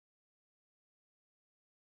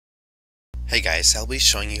Hey guys, I'll be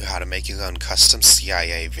showing you how to make your own custom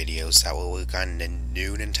CIA videos that will work on the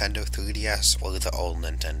new Nintendo 3DS or the old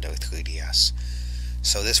Nintendo 3DS.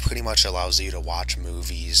 So this pretty much allows you to watch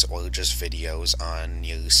movies or just videos on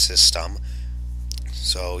your system.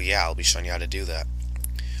 So yeah, I'll be showing you how to do that.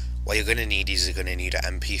 What you're going to need is you're going to need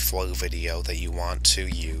an MP4 video that you want to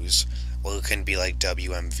use, or it can be like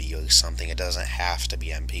WMV or something. It doesn't have to be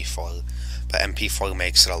MP4, but MP4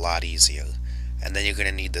 makes it a lot easier. And then you're going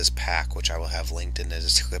to need this pack, which I will have linked in the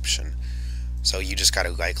description. So you just got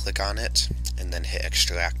to right click on it, and then hit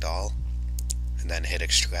extract all, and then hit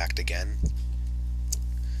extract again.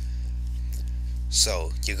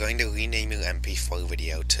 So you're going to rename your MP4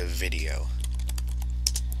 video to video.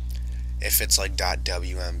 If it's like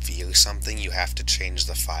 .wmv or something, you have to change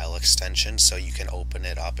the file extension so you can open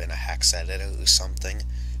it up in a hex editor or something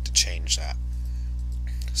to change that.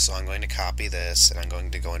 So I'm going to copy this, and I'm going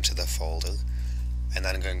to go into the folder. And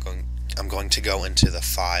then I'm going to go into the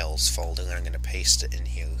files folder, and I'm going to paste it in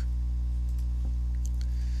here.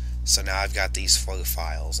 So now I've got these 4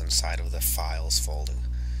 files inside of the files folder.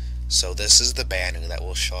 So this is the banner that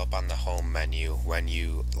will show up on the home menu when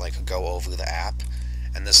you go over the app,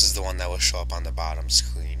 and this is the one that will show up on the bottom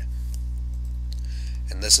screen.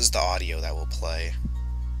 And this is the audio that will play.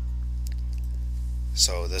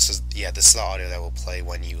 So this is the audio that will play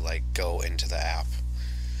when you go into the app.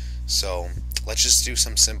 So let's just do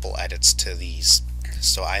some simple edits to these.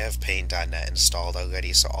 So I have paint.net installed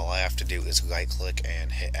already, so all I have to do is right click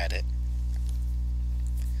and hit edit.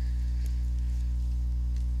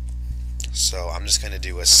 So I'm just going to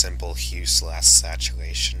do a simple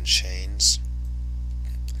hue/saturation change.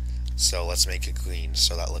 So let's make it green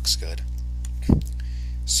so that looks good.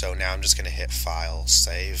 So now I'm just going to hit file,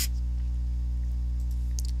 save.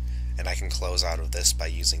 And I can close out of this by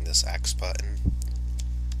using this X button.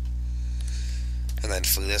 And then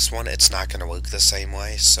for this one, it's not going to work the same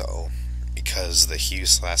way, so because the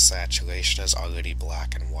hue/saturation is already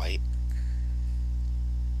black and white.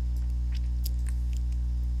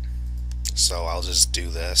 So I'll just do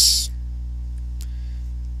this,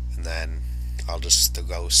 and then I'll just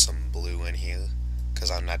throw some blue in here,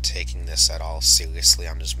 because I'm not taking this at all seriously,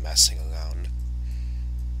 I'm just messing around.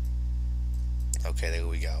 Okay, there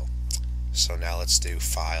we go. So now let's do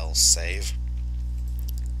file, save.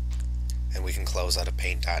 And we can close out of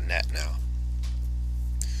paint.net now.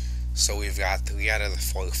 So we've got 3 out of the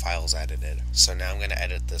 4 files edited. So now I'm going to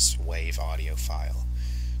edit this wave audio file.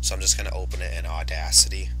 So I'm just going to open it in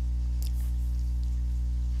Audacity.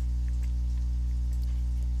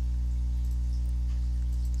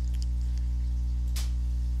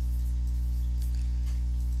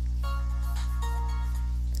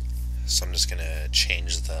 So I'm just going to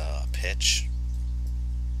change the pitch.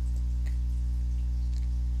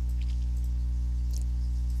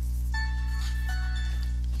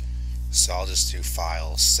 So I'll just do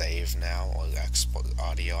file, save now, or export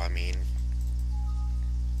audio, I mean.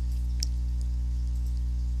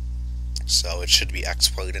 So it should be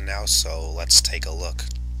exported now, so let's take a look.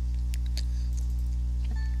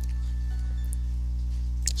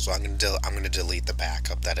 So I'm gonna delete the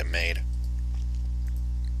backup that it made.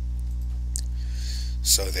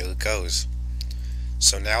 So there it goes.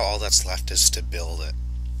 So now all that's left is to build it.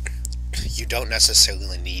 You don't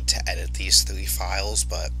necessarily need to edit these 3 files,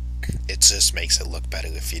 but it just makes it look better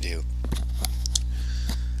if you do.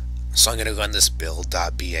 So I'm going to run this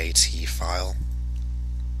build.bat file.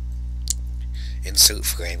 Insert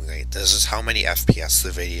frame rate. This is how many FPS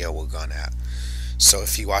the video will run at. So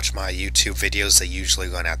if you watch my YouTube videos, they usually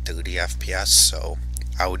run at 30 FPS, so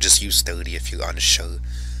I would just use 30 if you're unsure.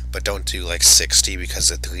 But don't do 60 because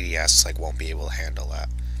the 3DS won't be able to handle that.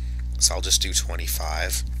 So I'll just do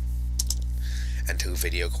 25. And to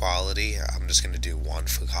video quality, I'm just going to do 1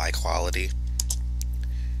 for high quality.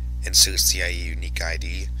 Insert CIA unique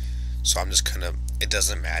ID. So I'm just going to, it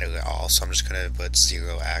doesn't matter at all, so I'm just going to put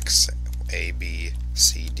 0x A, B,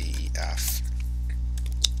 C, D, E, F.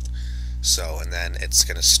 So, and then it's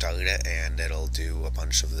going to start it, and it'll do a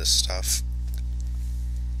bunch of this stuff.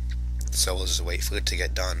 So we'll just wait for it to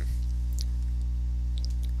get done.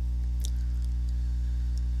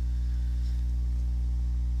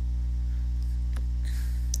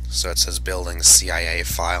 So it says building CIA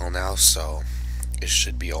file now, so it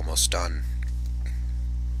should be almost done.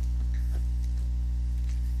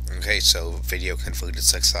 Okay, so video converted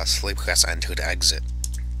successfully. Press enter to exit.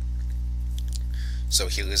 So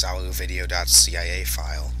here is our video.cia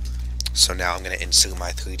file. So now I'm going to insert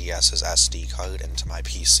my 3DS's SD card into my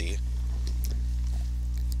PC.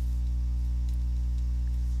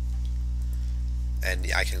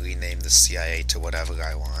 And I can rename the CIA to whatever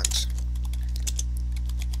I want.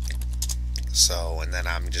 So, and then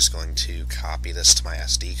I'm just going to copy this to my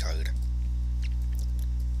SD card.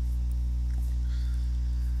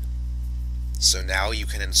 So now you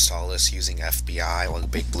can install this using FBI or the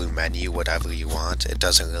Big Blue Menu, whatever you want. It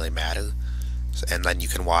doesn't really matter. And then you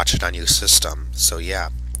can watch it on your system. So yeah,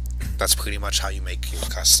 that's pretty much how you make your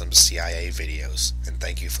custom CIA videos. And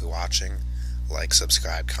thank you for watching. Like,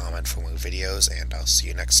 subscribe, comment for more videos, and I'll see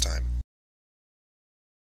you next time.